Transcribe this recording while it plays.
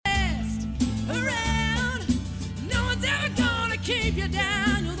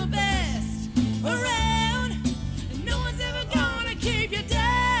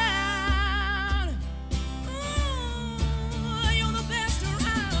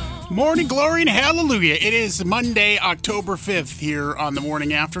Morning glory and hallelujah. It is Monday, October 5th here on the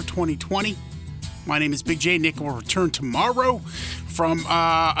morning after 2020. My name is Big J. Nick will return tomorrow from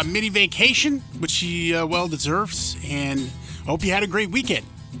a mini vacation, which he well deserves, and I hope you had a great weekend.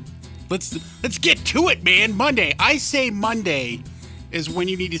 Let's get to it, man. Monday. I say Monday is when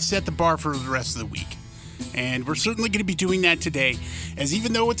you need to set the bar for the rest of the week. And we're certainly going to be doing that today, as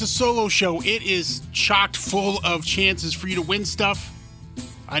even though it's a solo show, it is chocked full of chances for you to win stuff.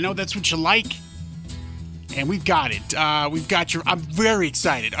 I know that's what you like, and we've got it. I'm very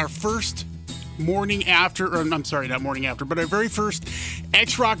excited. Our first morning after, or I'm sorry, not morning after, but our very first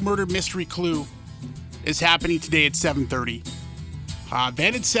X-Rock Murder Mystery Clue is happening today at 7:30.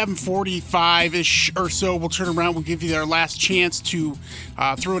 Then at 7:45-ish or so, we'll turn around. We'll give you our last chance to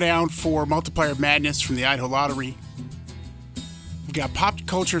throw down for Multiplier Madness from the Idaho Lottery. We've got Pop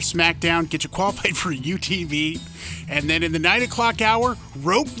Culture Smackdown, get you qualified for a UTV. And then in the 9 o'clock hour,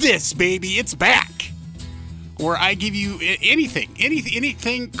 Rope This, baby. It's back. Or I give you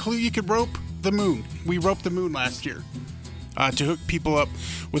anything clue you could rope, the moon. We roped the moon last year to hook people up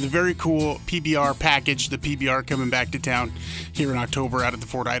with a very cool PBR package. The PBR coming back to town here in October out at the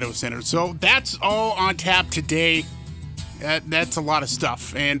Fort Idaho Center. So that's all on tap today. That's a lot of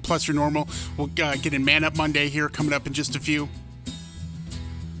stuff. And plus your normal, we'll get in Man Up Monday here coming up in just a few.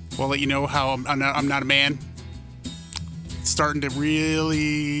 We'll let you know how I'm not a man. It's starting to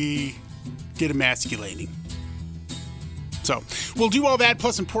really get emasculating. So we'll do all that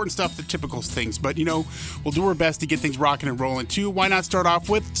plus important stuff, the typical things. But, we'll do our best to get things rocking and rolling, too. Why not start off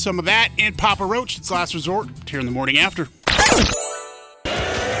with some of that and Papa Roach? It's Last Resort here in the morning after.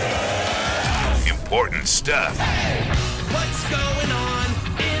 Important stuff. What's going on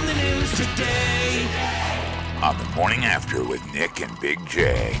in the news today? On the morning after with Nick and Big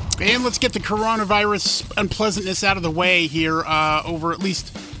J. And let's get the coronavirus unpleasantness out of the way here. Over at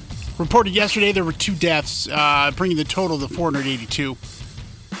least reported yesterday, there were 2 deaths, bringing the total to 482.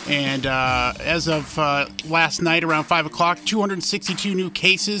 And as of last night around 5 o'clock, 262 new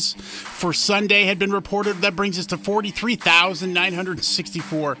cases for Sunday had been reported. That brings us to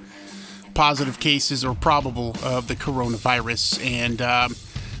 43,964 positive cases or probable of the coronavirus. And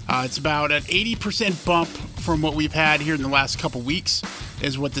it's about an 80% bump from what we've had here in the last couple weeks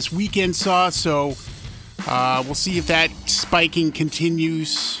is what this weekend saw. So we'll see if that spiking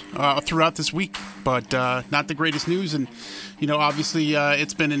continues throughout this week, but not the greatest news. And, obviously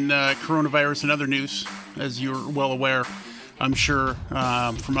it's been in coronavirus and other news, as you're well aware, I'm sure,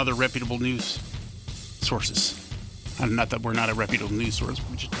 from other reputable news sources. Not that we're not a reputable news source,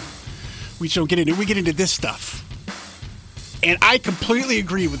 we just don't get into it. We get into this stuff. And I completely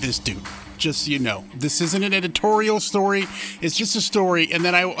agree with this dude. Just so you know, this isn't an editorial story. It's just a story, and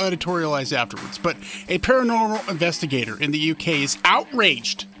then I will editorialize afterwards. But a paranormal investigator in the UK is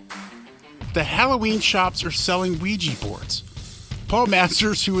outraged that Halloween shops are selling Ouija boards. Paul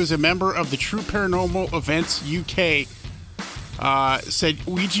Masters, who is a member of the True Paranormal Events UK, said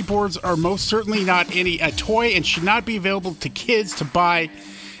Ouija boards are most certainly not a toy and should not be available to kids to buy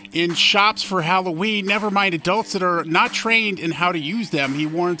in shops for Halloween, never mind adults that are not trained in how to use them. He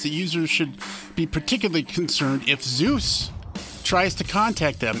warns that users should be particularly concerned if Zeus tries to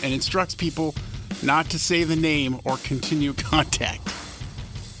contact them and instructs people not to say the name or continue contact.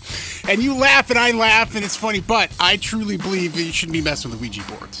 And you laugh and I laugh and it's funny, but I truly believe that you shouldn't be messing with Ouija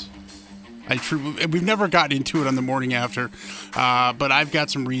boards. We've never gotten into it on the morning after, but I've got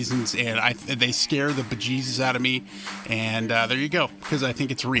some reasons, and they scare the bejesus out of me, and there you go, because I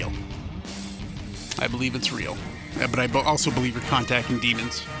think it's real. I believe it's real, but I also believe you're contacting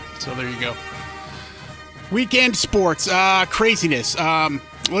demons, so there you go. Weekend sports, craziness.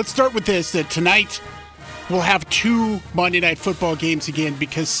 Let's start with this, that tonight we'll have 2 Monday Night Football games again,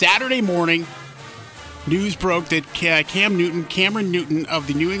 because Saturday morning, news broke that Cameron Newton of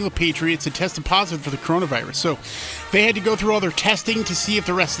the New England Patriots had tested positive for the coronavirus. So they had to go through all their testing to see if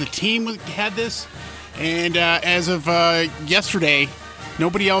the rest of the team had this. And as of yesterday,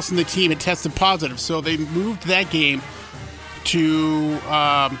 nobody else in the team had tested positive. So they moved that game to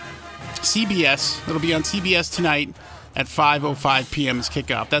CBS. It'll be on CBS tonight at 5:05 p.m. is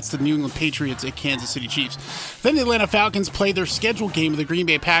kickoff. That's the New England Patriots at Kansas City Chiefs. Then the Atlanta Falcons play their scheduled game with the Green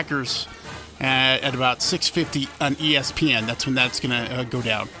Bay Packers at about 6:50 on ESPN. That's when that's going to go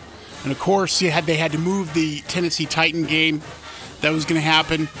down. And, of course, they had to move the Tennessee Titan game. That was going to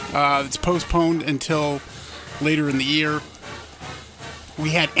happen. It's postponed until later in the year. We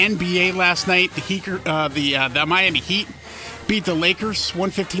had NBA last night. The Miami Heat beat the Lakers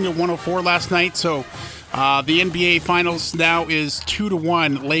 115-104 last night. So the NBA Finals now is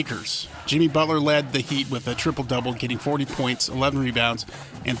 2-1 Lakers. Jimmy Butler led the Heat with a triple-double, getting 40 points, 11 rebounds,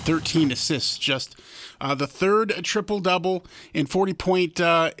 and 13 assists. Just the third triple-double and 40 points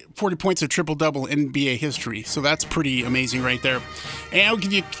of triple-double in NBA history. So that's pretty amazing right there. And I'll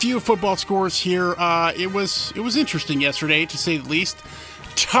give you a few football scores here. It was interesting yesterday, to say the least.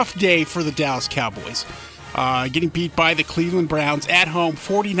 Tough day for the Dallas Cowboys. Getting beat by the Cleveland Browns at home,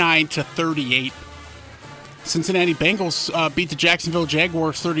 49-38. Cincinnati Bengals beat the Jacksonville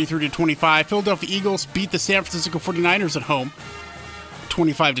Jaguars 33-25. Philadelphia Eagles beat the San Francisco 49ers at home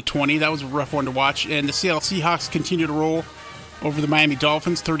 25-20. That was a rough one to watch. And the Seattle Seahawks continue to roll over the Miami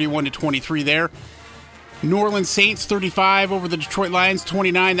Dolphins 31-23 there. New Orleans Saints 35 over the Detroit Lions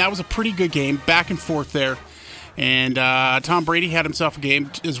 29. That was a pretty good game, back and forth there. And Tom Brady had himself a game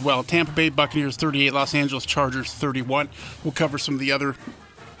as well. Tampa Bay Buccaneers 38, Los Angeles Chargers 31. We'll cover some of the other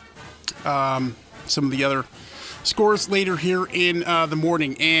scores later here in the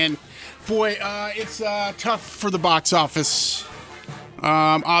morning. And boy, it's tough for the box office.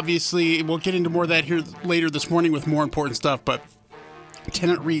 Obviously, we'll get into more of that here later this morning with more important stuff. But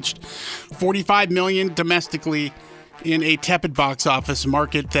Tenet reached $45 million domestically in a tepid box office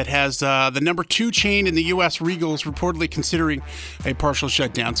market that has the number 2 chain in the U.S., Regal, is reportedly considering a partial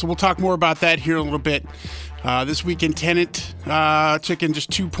shutdown. So we'll talk more about that here in a little bit. This weekend, Tenet took in just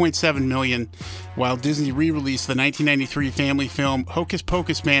 $2.7 million, while Disney re-released the 1993 family film Hocus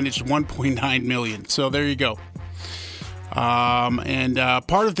Pocus managed $1.9 million. So there you go. And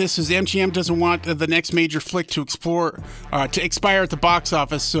part of this is MGM doesn't want the next major flick to expire at the box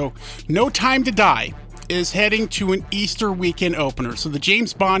office. So No Time to Die is heading to an Easter weekend opener. So the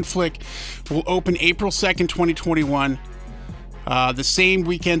James Bond flick will open April 2nd, 2021. The same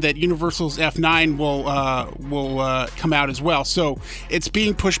weekend that Universal's F9 will come out as well. So it's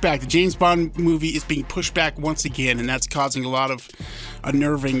being pushed back. The James Bond movie is being pushed back once again, and that's causing a lot of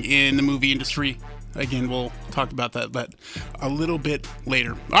unnerving in the movie industry. Again, we'll talk about that a little bit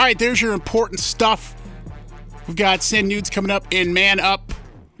later. All right, there's your important stuff. We've got Send Nudes coming up in Man Up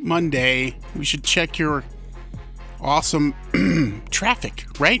Monday. We should check your awesome traffic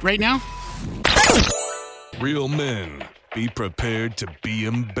right now. Real men, be prepared to be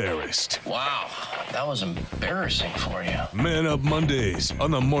embarrassed. Wow, that was embarrassing for you. Man Up Mondays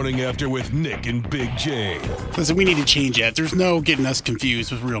on the Morning After with Nick and Big J. Listen, we need to change that. There's no getting us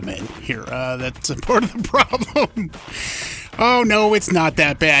confused with real men here. That's a part of the problem. Oh, no, it's not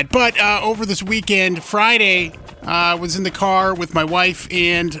that bad. But over this weekend, Friday, I was in the car with my wife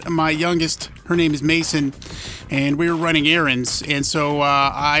and my youngest. Her name is Mason, and we were running errands. And so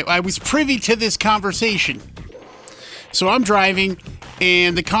I was privy to this conversation. So I'm driving,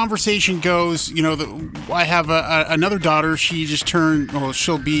 and the conversation goes, I have another daughter. She just turned,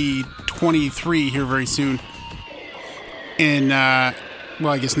 she'll be 23 here very soon. And,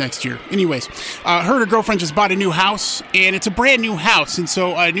 I guess next year. Anyways, her and her girlfriend just bought a new house, and it's a brand new house. And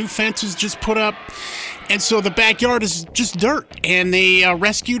so a new fence was just put up. And so the backyard is just dirt. And they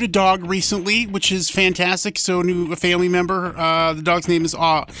rescued a dog recently, which is fantastic. So a family member, the dog's name is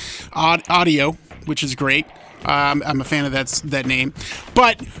Audio, which is great. I'm a fan of that name.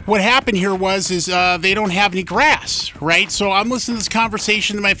 But what happened here was they don't have any grass, right? So I'm listening to this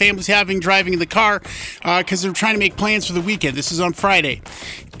conversation that my family's having driving in the car because they're trying to make plans for the weekend. This is on Friday.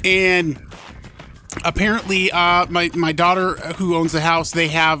 And apparently my daughter who owns the house, they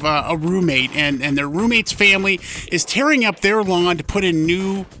have a roommate, and their roommate's family is tearing up their lawn to put in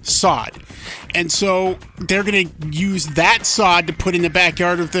new sod. And so they're going to use that sod to put in the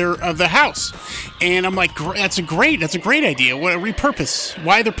backyard of the house. And I'm like, that's a great idea. What a repurpose.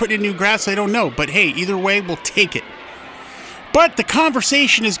 Why they're putting in new grass, I don't know. But hey, either way, we'll take it. But the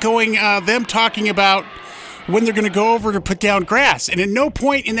conversation is going, them talking about when they're going to go over to put down grass. And at no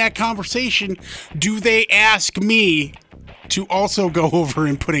point in that conversation do they ask me to also go over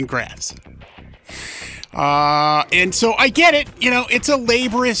and put in grass. And so I get it, it's a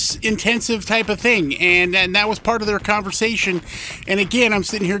laborious, intensive type of thing. And that was part of their conversation. And again, I'm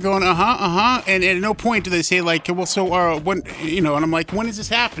sitting here going, And at no point do they say when, and I'm like, when is this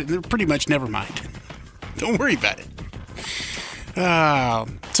happening? They're pretty much, never mind. Don't worry about it.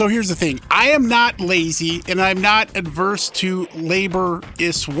 So here's the thing. I am not lazy, and I'm not adverse to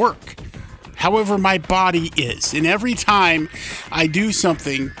laborious work. However, my body is. And every time I do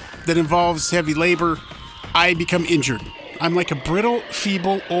something that involves heavy labor, I become injured. I'm like a brittle,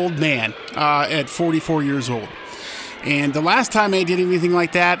 feeble old man at 44 years old. And the last time I did anything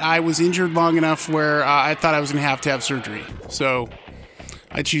like that, I was injured long enough where I thought I was going to have surgery. So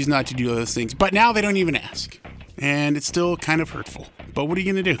I choose not to do those things. But now they don't even ask. And it's still kind of hurtful. But what are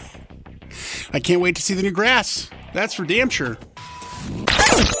you going to do? I can't wait to see the new grass. That's for damn sure.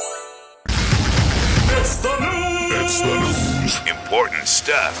 Important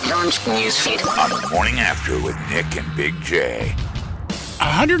stuff Launch newsfeed. on the morning after with Nick and Big J. A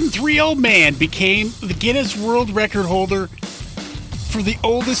 103-year-old man became the Guinness World Record holder for the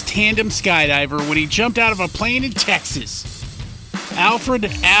oldest tandem skydiver when he jumped out of a plane in Texas. Alfred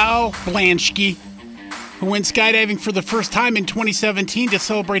Al Blanchke, who went skydiving for the first time in 2017 to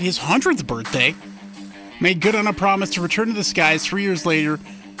celebrate his 100th birthday, made good on a promise to return to the skies 3 years later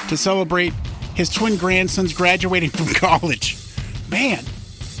to celebrate his twin grandsons graduating from college. Man,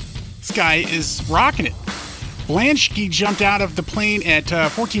 this guy is rocking it. Blanchke jumped out of the plane at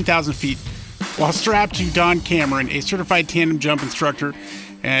 14,000 feet while strapped to Don Cameron, a certified tandem jump instructor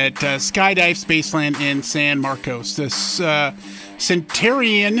at Skydive Spaceland in San Marcos. The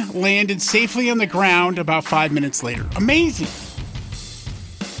Centurion landed safely on the ground about 5 minutes later. Amazing.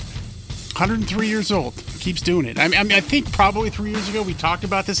 103 years old. Keeps doing it. I mean, I think probably 3 years ago we talked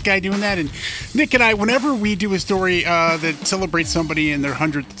about this guy doing that. And Nick and I, whenever we do a story that celebrates somebody in their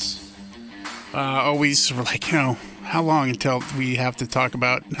hundredths, always we're like, how long until we have to talk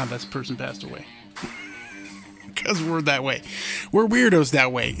about how this person passed away? Because we're that way. We're weirdos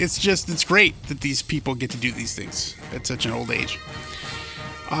that way. It's great that these people get to do these things at such an old age.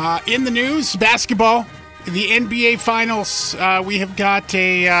 In the news, basketball, the NBA Finals, we have got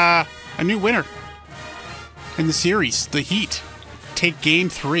a new winner in the series. The Heat take Game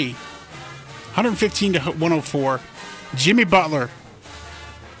 3, 115-104. Jimmy Butler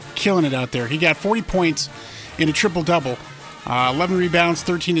killing it out there. He got 40 points in a triple-double. 11 rebounds,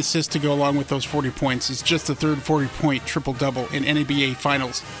 13 assists to go along with those 40 points. It's just the third 40-point triple-double in NBA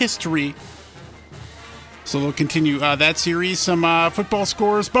Finals history. So they'll continue that series. Some football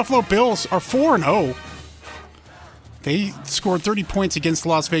scores. Buffalo Bills are 4-0. They scored 30 points against the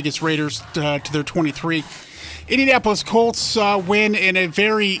Las Vegas Raiders to their 23. Indianapolis Colts win in a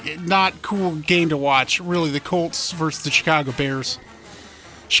very not cool game to watch. Really, the Colts versus the Chicago Bears.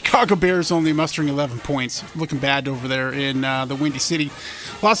 Chicago Bears only mustering 11 points. Looking bad over there in the Windy City.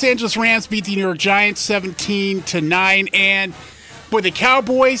 Los Angeles Rams beat the New York Giants 17-9. And, boy, the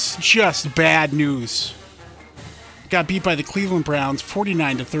Cowboys, just bad news. Got beat by the Cleveland Browns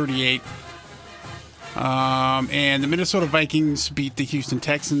 49-38. And the Minnesota Vikings beat the Houston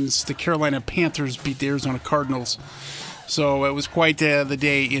Texans. The Carolina Panthers beat the Arizona Cardinals. So it was quite the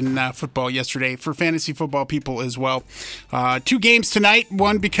day in football yesterday for fantasy football people as well. 2 games tonight.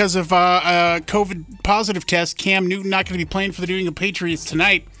 One because of a COVID positive test. Cam Newton not going to be playing for the New England Patriots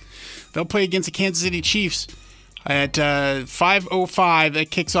tonight. They'll play against the Kansas City Chiefs at 5:05.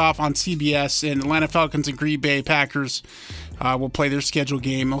 That kicks off on CBS. And Atlanta Falcons and Green Bay Packers will play their scheduled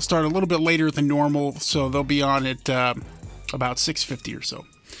game. They'll start a little bit later than normal, so they'll be on at about 6:50 or so.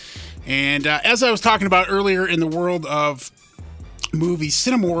 And as I was talking about earlier in the world of movies,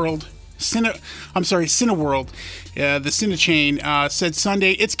 Cineworld, the Cine chain, said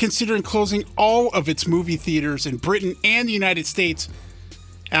Sunday it's considering closing all of its movie theaters in Britain and the United States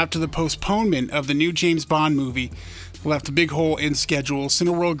after the postponement of the new James Bond movie left a big hole in schedule.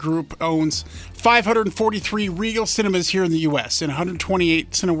 Cineworld Group owns 543 Regal cinemas here in the U.S. and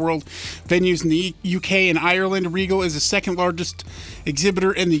 128 Cineworld venues in the U.K. and Ireland. Regal is the second largest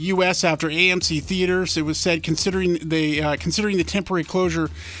exhibitor in the U.S. after AMC Theaters. It was said considering the temporary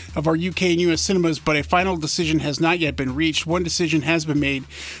closure of our U.K. and U.S. cinemas, but a final decision has not yet been reached. One decision has been made.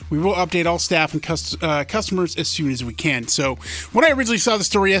 We will update all staff and customers as soon as we can. So when I originally saw the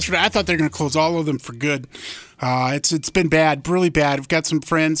story yesterday, I thought they were going to close all of them for good. It's been bad, really bad. We've got some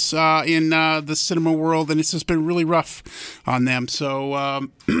friends in the cinema world, and it's just been really rough on them. So,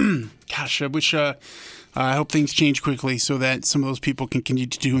 gosh, I wish I hope things change quickly so that some of those people can continue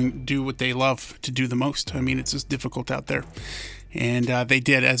to do what they love to do the most. I mean, it's just difficult out there. And they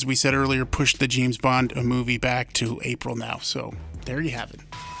did, as we said earlier, push the James Bond movie back to April now. So there you have it.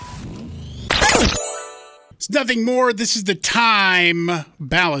 It's nothing more. This is the time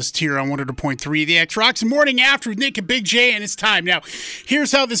ballast here on 100.3 The X Rocks. Morning after with Nick and Big J, and it's time. Now,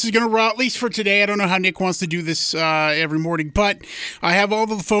 here's how this is going to roll, at least for today. I don't know how Nick wants to do this every morning, but I have all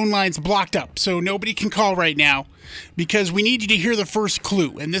the phone lines blocked up, so nobody can call right now because we need you to hear the first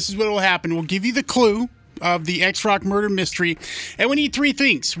clue. And this is what will happen. We'll give you the clue of the X-Rock murder mystery, and we need 3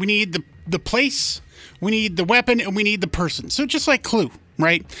 things. We need the place, we need the weapon, and we need the person. So just like Clue.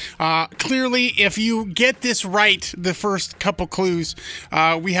 Right? Clearly, if you get this right, the first couple clues,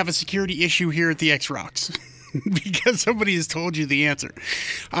 we have a security issue here at the X-Rocks because somebody has told you the answer.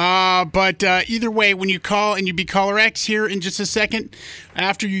 But either way, when you call, and you be caller X here in just a second,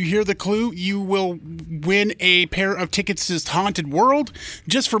 after you hear the clue, you will win a pair of tickets to Haunted World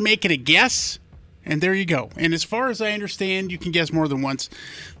just for making a guess. And there you go. And as far as I understand, you can guess more than once.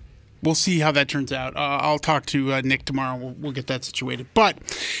 we'll see how that turns out. I'll talk to Nick tomorrow. We'll get that situated. But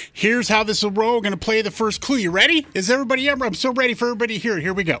here's how this will roll. We're going to play the first clue. You ready? Is everybody up? I'm so ready for everybody here.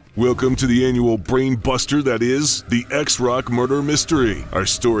 Here we go. Welcome to the annual brain buster that is the X-Rock murder mystery. Our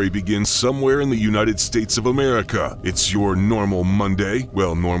story begins somewhere in the United States of America. It's your normal Monday.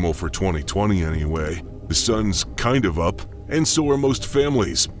 Well, normal for 2020 anyway. The sun's kind of up, and so are most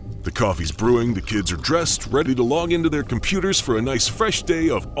families. The coffee's brewing, the kids are dressed, ready to log into their computers for a nice fresh day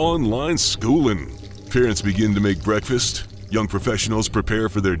of online schooling. Parents begin to make breakfast, young professionals prepare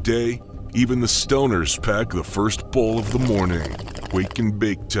for their day, even the stoners pack the first bowl of the morning. Wake and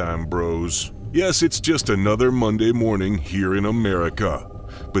bake time, bros. Yes, it's just another Monday morning here in America,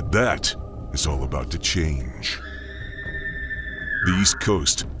 but that is all about to change. The East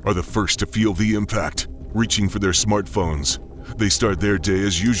Coast are the first to feel the impact, reaching for their smartphones. They start their day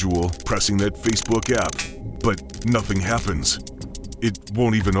as usual, pressing that Facebook app, but nothing happens. It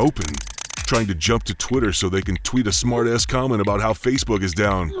won't even open. Trying to jump to Twitter so they can tweet a smart-ass comment about how Facebook is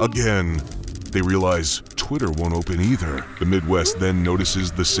down again. They realize Twitter won't open either. The Midwest then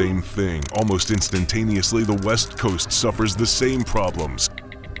notices the same thing. Almost instantaneously, the West Coast suffers the same problems.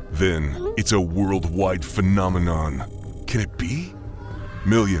 Then, it's a worldwide phenomenon. Can it be?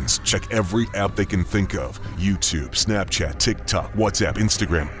 Millions check every app they can think of. YouTube, Snapchat, TikTok, WhatsApp,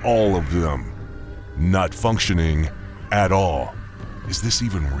 Instagram, all of them. Not functioning at all. Is this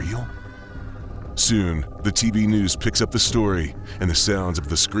even real? Soon, the TV news picks up the story, and the sounds of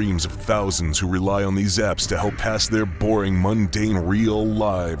the screams of thousands who rely on these apps to help pass their boring, mundane, real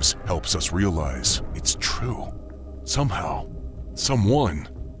lives helps us realize it's true. Somehow, someone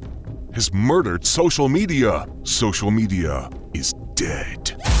has murdered social media. Social media is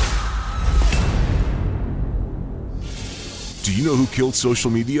dead. Do you know who killed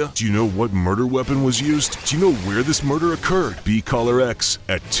social media? Do you know what murder weapon was used? Do you know where this murder occurred? Be Caller X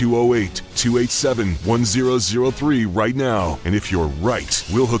at 208-287-1003 right now. And if you're right,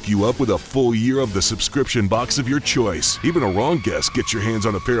 we'll hook you up with a full year of the subscription box of your choice. Even a wrong guess gets your hands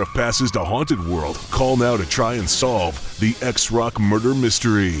on a pair of passes to Haunted World. Call now to try and solve the X-Rock murder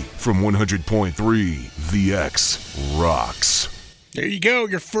mystery from 100.3 The X Rocks. There you go.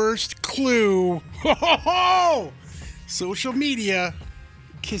 Your first clue. Ho, ho, ho! Social media.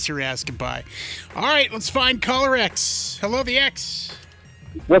 Kiss your ass goodbye. All right, let's find Caller X. Hello, the X.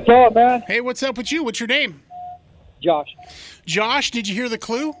 What's up, man? Hey, what's up with you? What's your name? Josh. Josh, did you hear the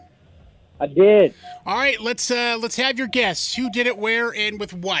clue? I did. All right, let's have your guess. Who did it, where, and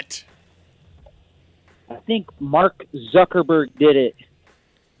with what? I think Mark Zuckerberg did it.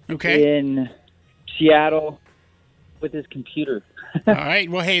 Okay. In Seattle with his computer. All right.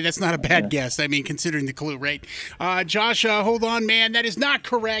 Well, hey, that's not a bad guess. I mean, considering the clue, right? Josh, hold on, man. That is not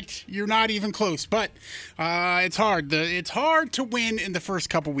correct. You're not even close. But it's hard. It's hard to win in the first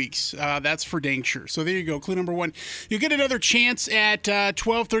couple weeks. That's for dang sure. So there you go. Clue number one. You'll get another chance at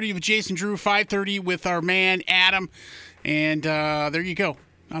 12:30 with Jason Drew, 5:30 with our man Adam. And there you go.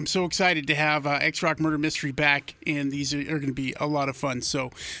 I'm so excited to have X-Rock Murder Mystery back, and these are going to be a lot of fun.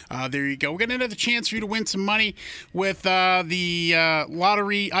 So there you go. We're getting another chance for you to win some money with the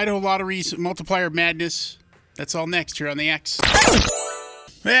lottery, Idaho Lottery's Multiplier Madness. That's all next here on the X.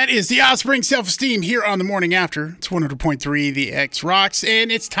 That is the Offspring Self-Esteem here on the Morning After. It's 100.3 The X Rocks,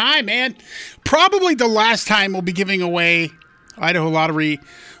 and it's time, man. Probably the last time we'll be giving away Idaho Lottery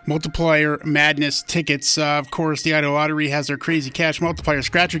Multiplier Madness tickets. Of course, the Idaho Lottery has their crazy cash multiplier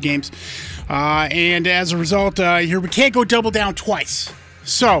scratcher games. And as a result, here we can't go double down twice.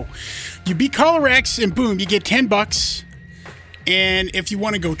 So, you beat Caller X, and boom, you get $10. And if you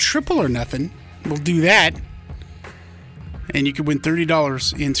want to go triple or nothing, we'll do that. And you can win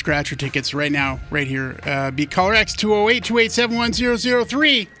 $30 in scratcher tickets right now, right here. Beat Caller X,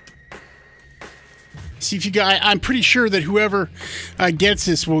 208-287-1003. See if you guys. I'm pretty sure that whoever gets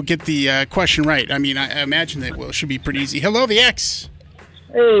this will get the question right. I mean, I imagine that it should be pretty easy. Hello, the X.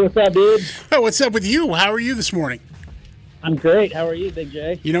 Hey, what's up, dude? Oh, what's up with you? How are you this morning? I'm great. How are you, Big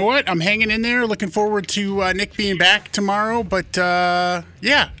J? You know what? I'm hanging in there. Looking forward to Nick being back tomorrow. But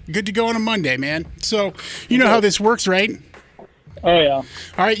yeah, good to go on a Monday, man. So you know how this works, right? Oh, yeah. All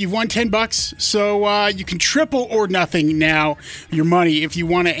right, you've won $10, so you can triple or nothing now your money if you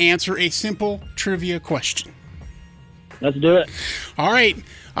want to answer a simple trivia question. Let's do it. All right,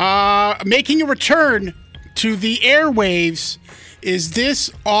 making a return to the airwaves is this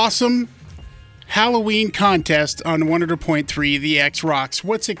awesome Halloween contest on 100.3 The X Rocks.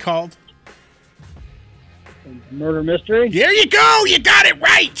 What's it called? Murder Mystery? There you go. You got it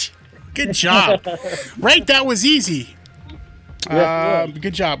right. Good job. Right, that was easy. Yes,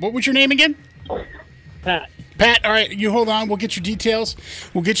 good job. What was your name again? Pat. Pat, all right, you hold on. We'll get your details.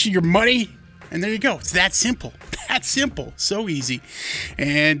 We'll get you your money. And there you go. It's that simple. That simple. So easy.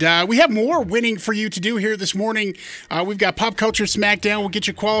 And we have more winning for you to do here this morning. We've got Pop Culture Smackdown. We'll get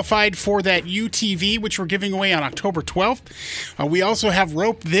you qualified for that UTV, which we're giving away on October 12th. We also have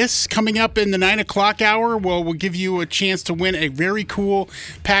Rope This coming up in the 9 o'clock hour. Well, we'll give you a chance to win a very cool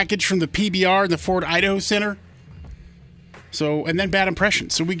package from the PBR and the Ford Idaho Center. So, and then Bad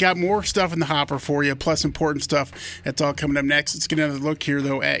Impressions. So we got more stuff in the hopper for you, plus important stuff. That's all coming up next. Let's get another look here,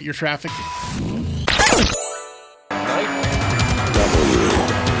 though, at your traffic.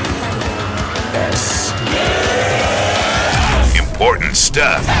 Important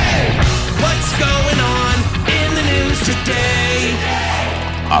stuff. What's going on in the news today?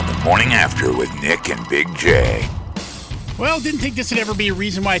 On the Morning After with Nick and Big J. Well, didn't think this would ever be a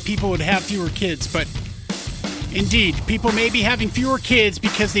reason why people would have fewer kids, but indeed, people may be having fewer kids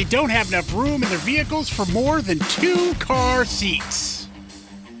because they don't have enough room in their vehicles for more than 2 car seats.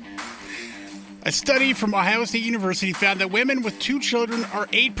 A study from Ohio State University found that women with 2 children are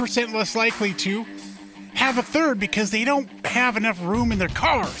 8% less likely to have a third because they don't have enough room in their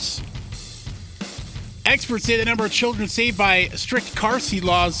cars. Experts say the number of children saved by strict car seat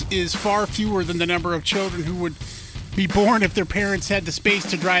laws is far fewer than the number of children who would be born if their parents had the space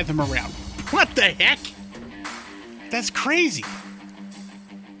to drive them around. What the heck? That's crazy.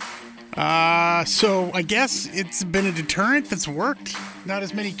 So I guess it's been a deterrent that's worked. Not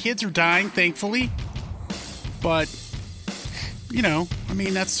as many kids are dying, thankfully. But, you know, I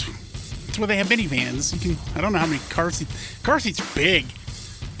mean, that's why they have minivans. I don't know how many car seats. Car seats are big.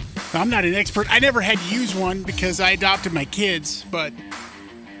 I'm not an expert. I never had to use one because I adopted my kids. But,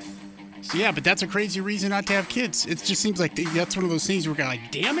 so yeah, but that's a crazy reason not to have kids. It just seems like that's one of those things where we're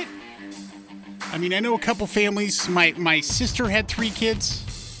like, damn it. I mean, I know a couple families. My sister had 3 kids.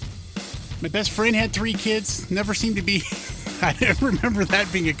 My best friend had 3 kids. Never seemed to be... I don't remember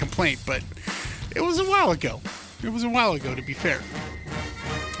that being a complaint, but it was a while ago. It was a while ago, to be fair.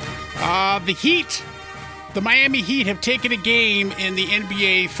 The Heat. The Miami Heat have taken a game in the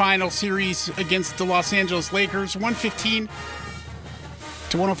NBA Final Series against the Los Angeles Lakers.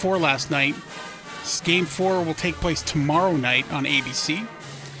 115-104 last night. Game 4 will take place tomorrow night on ABC.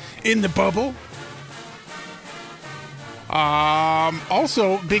 In the bubble.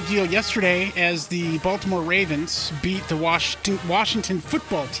 Also, big deal yesterday as the Baltimore Ravens beat the Washington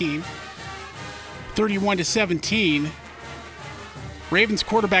football team 31-17. Ravens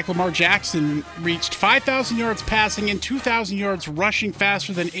quarterback Lamar Jackson reached 5,000 yards passing and 2,000 yards rushing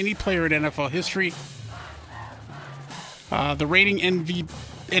faster than any player in NFL history. The reigning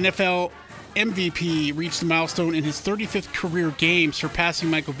NFL MVP reached the milestone in his 35th career game, surpassing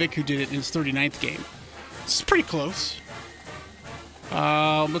Michael Vick, who did it in his 39th game. This is pretty close.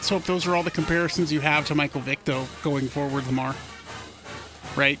 Let's hope those are all the comparisons you have to Michael Vick, though, going forward, Lamar.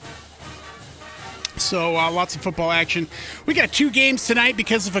 Right? So, lots of football action. We got 2 games tonight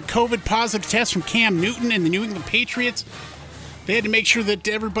because of a COVID positive test from Cam Newton and the New England Patriots. They had to make sure that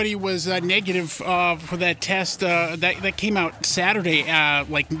everybody was negative for that test. That came out Saturday,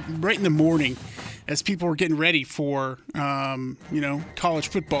 like right in the morning, as people were getting ready for, college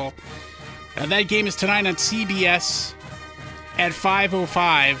football. That game is tonight on CBS at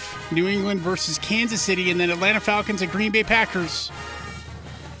 5:05. New England versus Kansas City, and then Atlanta Falcons and Green Bay Packers.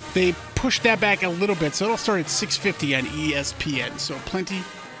 They pushed that back a little bit, so it'll start at 6:50 on ESPN. So plenty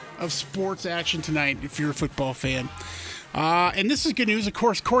of sports action tonight if you're a football fan. And this is good news. Of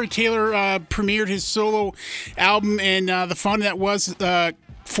course, Corey Taylor premiered his solo album, and the fun that was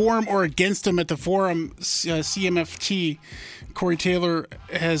for him or against him at the Forum CMFT. Corey Taylor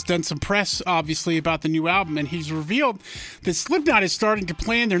has done some press, obviously, about the new album, and he's revealed that Slipknot is starting to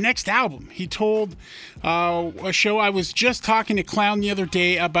plan their next album. He told a show, I was just talking to Clown the other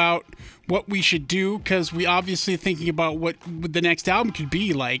day about what we should do, because we obviously thinking about what the next album could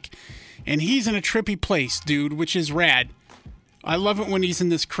be like, and he's in a trippy place, dude, which is rad. I love it when he's in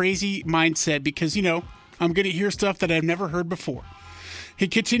this crazy mindset because, I'm going to hear stuff that I've never heard before. He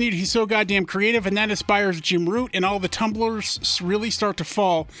continued, he's so goddamn creative, and that inspires Jim Root, and all the tumblers really start to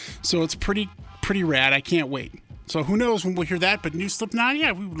fall, so it's pretty rad. I can't wait. So who knows when we'll hear that, but new Slipknot,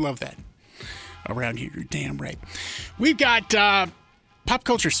 yeah, we would love that around here. You're damn right. We've got Pop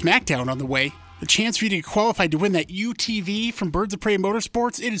Culture Smackdown on the way. A chance for you to get qualified to win that UTV from Birds of Prey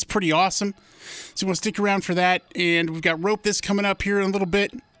Motorsports. It is pretty awesome. So we'll stick around for that, and we've got Rope This coming up here in a little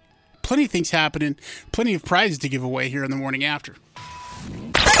bit. Plenty of things happening. Plenty of prizes to give away here in the morning after.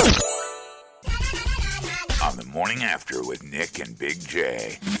 On the Morning After with Nick and Big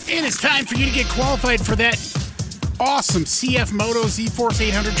J. And it's time for you to get qualified for that awesome CF Moto Z-Force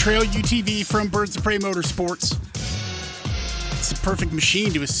 800 Trail UTV from Birds of Prey Motorsports. It's the perfect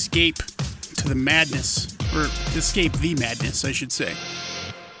machine to escape to the madness, or escape the madness, I should say.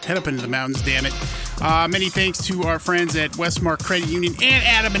 Head up into the mountains, damn it. Many thanks to our friends at Westmark Credit Union and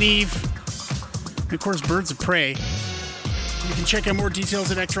Adam and Eve. And of course, Birds of Prey. You can check out more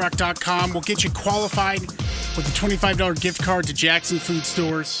details at xrock.com. We'll get you qualified with a $25 gift card to Jackson Food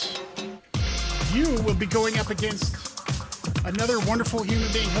Stores. You will be going up against another wonderful human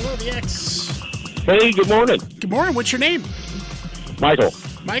being. Hello, the X. Hey, good morning. Good morning. What's your name? Michael.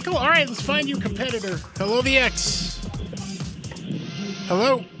 Michael? All right, let's find you a competitor. Hello, the X.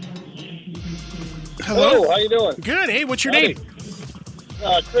 Hello. Hello, how you doing? Good. Hey, what's your Howdy.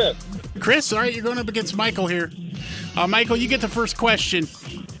 name? Chris. Chris, all right, you're going up against Michael here. Michael, you get the first question.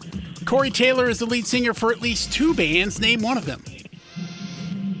 Corey Taylor is the lead singer for at least two bands. Name one of them.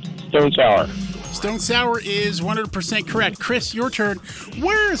 Stone Sour. Stone Sour is 100% correct. Chris, your turn.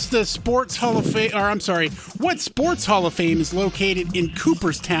 Where's the Sports Hall of Fame? Or I'm sorry, what Sports Hall of Fame is located in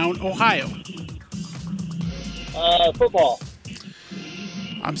Cooperstown, Ohio? Football.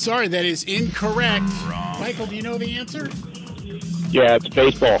 I'm sorry, that is incorrect. Michael, do you know the answer? Yeah, it's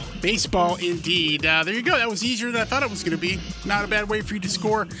baseball. Baseball, indeed. There you go. That was easier than I thought it was going to be. Not a bad way for you to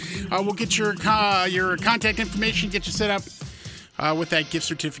score. We'll get your contact information, get you set up with that gift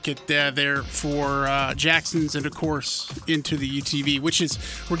certificate there for Jackson's and, of course, into the UTV, which is,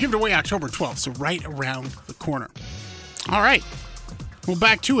 we're giving away October 12th, so right around the corner. All right. Well,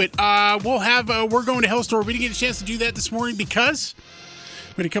 back to it. We'll have We're Going to Hell Store. We didn't get a chance to do that this morning because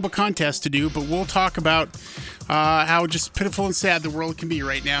we had a couple contests to do, but we'll talk about how just pitiful and sad the world can be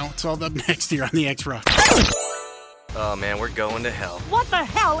right now. It's all up next here on the X-Rock. Oh man, we're going to hell. What the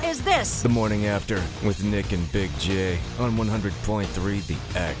hell is this? The Morning After with Nick and Big J on 100.3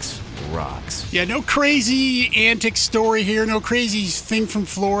 The X Rocks. Yeah, no crazy antic story here, no crazy thing from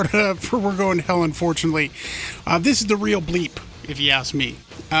Florida for We're Going to Hell, unfortunately. This is the real bleep, if you ask me.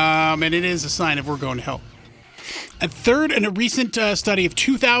 And it is a sign of We're Going to Hell. A recent study of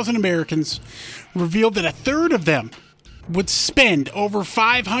 2,000 Americans revealed that a third of them would spend over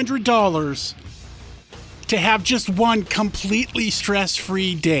 $500 to have just one completely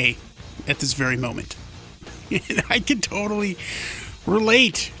stress-free day at this very moment. And I can totally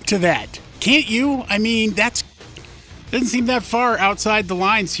relate to that. Can't you? I mean, doesn't seem that far outside the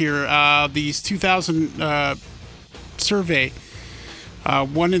lines here. These 2,000 survey,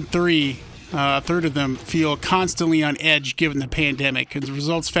 1 in 3, a third of them feel constantly on edge given the pandemic. And the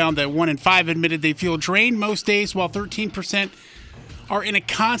results found that 1 in 5 admitted they feel drained most days, while 13% are in a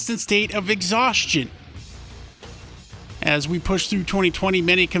constant state of exhaustion. As we push through 2020,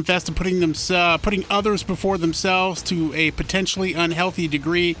 many confess to putting others before themselves to a potentially unhealthy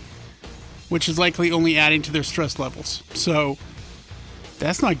degree, which is likely only adding to their stress levels. So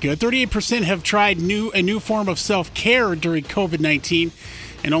that's not good. 38% have tried a new form of self-care during COVID-19,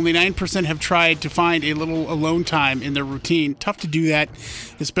 and only 9% have tried to find a little alone time in their routine. Tough to do that,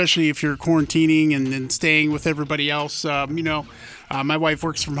 especially if you're quarantining and staying with everybody else. My wife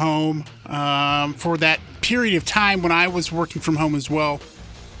works from home. For that period of time when I was working from home as well,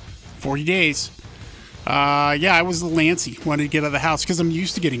 40 days. I was a little antsy, wanted to get out of the house because I'm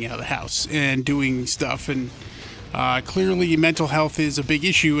used to getting out of the house and doing stuff. And clearly mental health is a big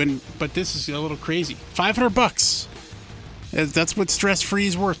issue, but this is a little crazy. $500. That's what stress-free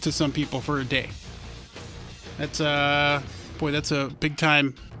is worth to some people for a day. That's a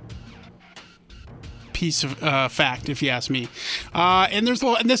big-time piece of fact, if you ask me. And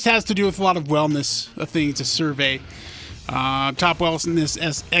this has to do with a lot of wellness things. A survey. Top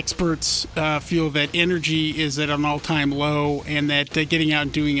wellness experts feel that energy is at an all-time low, and that getting out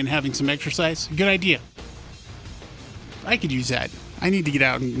and doing and having some exercise, good idea. I could use that. I need to get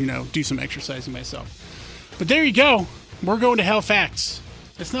out and do some exercising myself. But there you go. We're Going to Hell facts.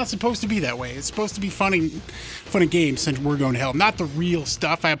 It's not supposed to be that way. It's supposed to be fun and games, since We're Going to Hell, not the real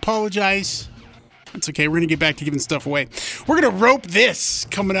stuff. I apologize. It's okay. We're going to get back to giving stuff away. We're going to rope this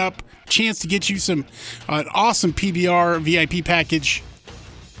coming up. Chance to get you some awesome PBR VIP package.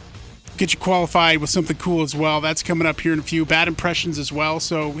 Get you qualified with something cool as well. That's coming up here in a few. Bad impressions as well.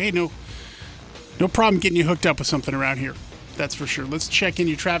 So, hey, no problem getting you hooked up with something around here. That's for sure. Let's check in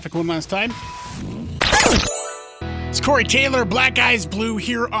your traffic one last time. It's Corey Taylor, Black Eyes Blue,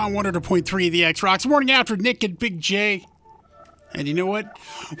 here on 100.3 The X Rocks. Morning After, Nick and Big J. And you know what?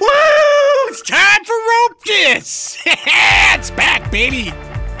 Woo! It's time for Rope This! It's back, baby!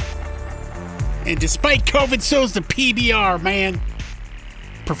 And despite COVID, so's the PBR, man.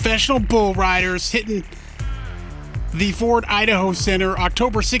 Professional bull riders hitting the Ford Idaho Center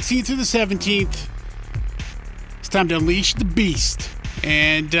October 16th through the 17th. It's time to unleash the beast.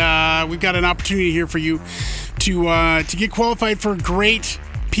 And we've got an opportunity here for you to get qualified for a great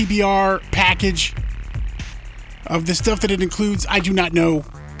PBR package of the stuff that it includes. I do not know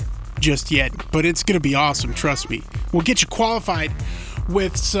just yet, but it's going to be awesome. Trust me. We'll get you qualified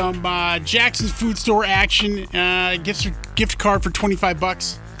with some Jackson's Food Store action, gift card for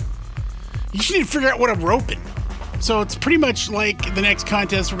 $25. You just need to figure out what I'm roping. So it's pretty much like the next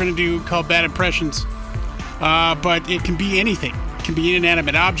contest we're going to do called Bad Impressions, but it can be anything. It can be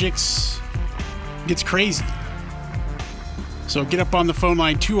inanimate objects. It gets crazy. So get up on the phone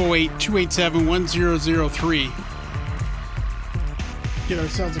line, 208-287-1003. Get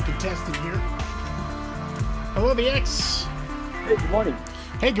ourselves a contestant here. Hello, the X. Hey, good morning.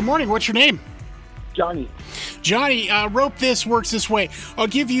 Hey, good morning. What's your name? Johnny. Johnny, Rope This works this way. I'll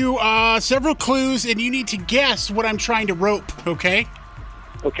give you several clues, and you need to guess what I'm trying to rope, okay?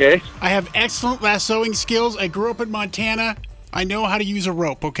 Okay. I have excellent lassoing skills. I grew up in Montana. I know how to use a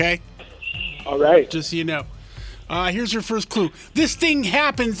rope, okay? All right. Just so you know. Here's your first clue. This thing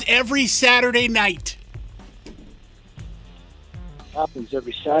happens every Saturday night. Happens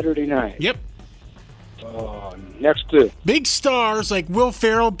every Saturday night. Yep. Next clue. Big stars like Will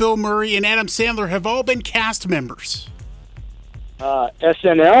Ferrell, Bill Murray, and Adam Sandler have all been cast members.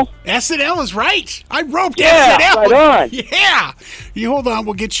 SNL? SNL is right. I roped Yeah, SNL. right on. Yeah. You hold on.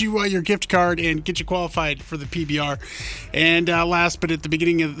 We'll get you your gift card and get you qualified for the PBR. And last, but at the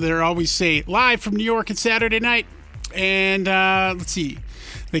beginning of, they always say live from New York. It's Saturday night. And let's see.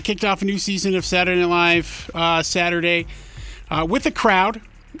 They kicked off a new season of Saturday Night Live Saturday with a crowd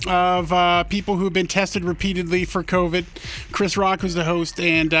of people who have been tested repeatedly for COVID. Chris Rock was the host,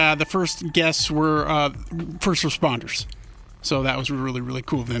 and the first guests were first responders. So that was really, really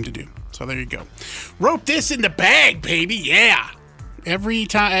cool of them to do. So there you go. Rope this in the bag, baby. Yeah. Every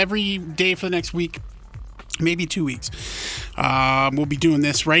day for the next week, maybe 2 weeks. We'll be doing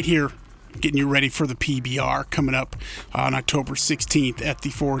this right here, getting you ready for the PBR coming up on October 16th at the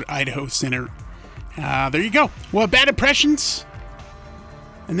Ford Idaho Center. There you go. Well, bad impressions.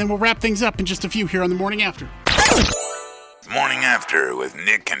 And then we'll wrap things up in just a few here on the Morning After. Morning After with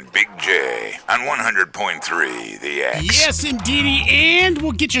Nick and Big J on 100.3 The X. Yes, indeedy. And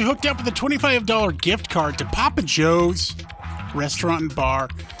we'll get you hooked up with a $25 gift card to Papa Joe's Restaurant and Bar.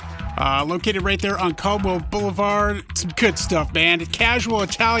 Located right there on Caldwell Boulevard. Some good stuff, man. Casual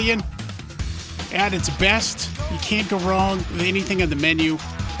Italian at its best. You can't go wrong with anything on the menu.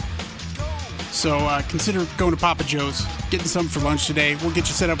 So consider going to Papa Joe's, getting something for lunch today. We'll get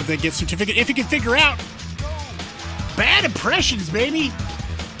you set up with that gift certificate. If you can figure out bad impressions, baby.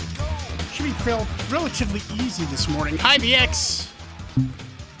 Should be felt relatively easy this morning. Hi, the X.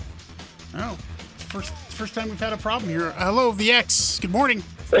 Oh, first time we've had a problem here. Hello, the X. Good morning.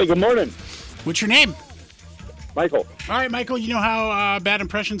 Hey, good morning. What's your name? Michael. All right, Michael, you know how bad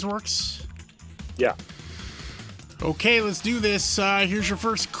impressions works? Yeah. Okay, let's do this. Here's your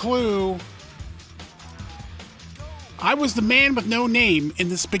first clue. I was the man with no name in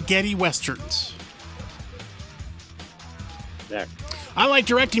the spaghetti westerns. Next. I like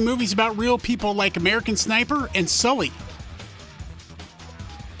directing movies about real people like American Sniper and Sully.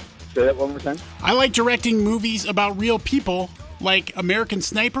 Say that one more time. I like directing movies about real people like American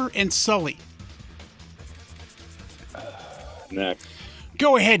Sniper and Sully. Next.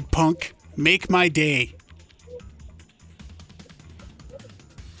 Go ahead, punk. Make my day.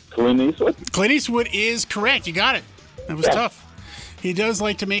 Clint Eastwood? Clint Eastwood is correct. You got it. That was tough. He does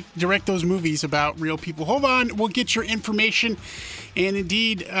like to direct those movies about real people. Hold on. We'll get your information. And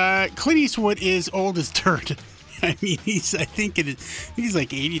indeed, Clint Eastwood is old as dirt. I mean, he's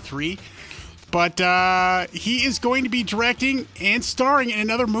like 83. But he is going to be directing and starring in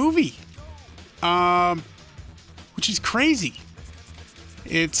another movie, which is crazy.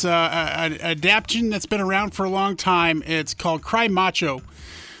 It's an adaptation that's been around for a long time. It's called Cry Macho.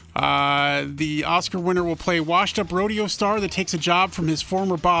 The Oscar winner will play a washed-up rodeo star that takes a job from his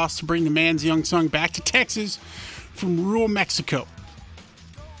former boss to bring the man's young son back to Texas from rural Mexico.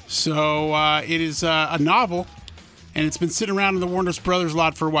 So it is a novel, and it's been sitting around in the Warner Brothers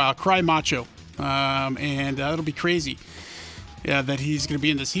lot for a while. Cry Macho. And it'll be crazy that he's going to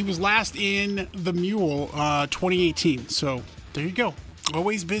be in this. He was last in The Mule 2018. So there you go.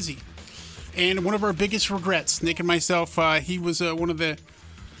 Always busy. And one of our biggest regrets, Nick and myself, he was one of the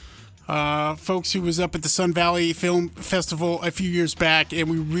folks who was up at the Sun Valley Film Festival a few years back, and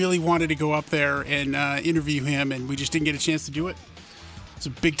we really wanted to go up there and interview him, and we just didn't get a chance to do it. It's a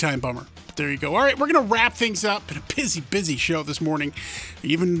big-time bummer. But there you go. All right, we're going to wrap things up. Been a busy show this morning.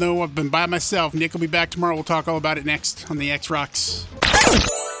 Even though I've been by myself, Nick will be back tomorrow. We'll talk all about it next on the X Rocks.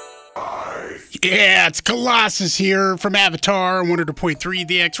 Yeah, it's Colossus here from Avatar on 100.3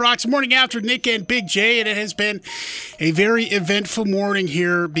 The X Rocks. Morning after Nick and Big J, and it has been a very eventful morning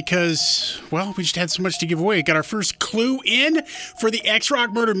here because, well, we just had so much to give away. Got our first clue in for the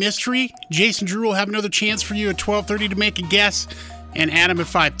X-Rock murder mystery. Jason Drew will have another chance for you at 12:30 to make a guess, and Adam at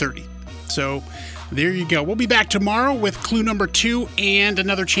 5:30. So there you go. We'll be back tomorrow with clue number 2 and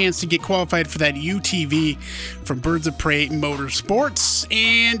another chance to get qualified for that UTV from Birds of Prey Motorsports.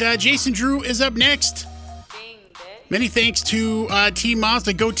 And Jason Drew is up next. Many thanks to Team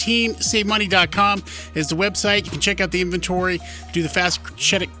Mazda. Go Team. SaveMoney.com is the website. You can check out the inventory, do the fast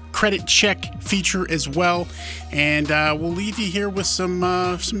credit check feature as well. And we'll leave you here with some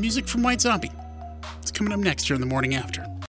music from White Zombie. It's coming up next here in the morning after.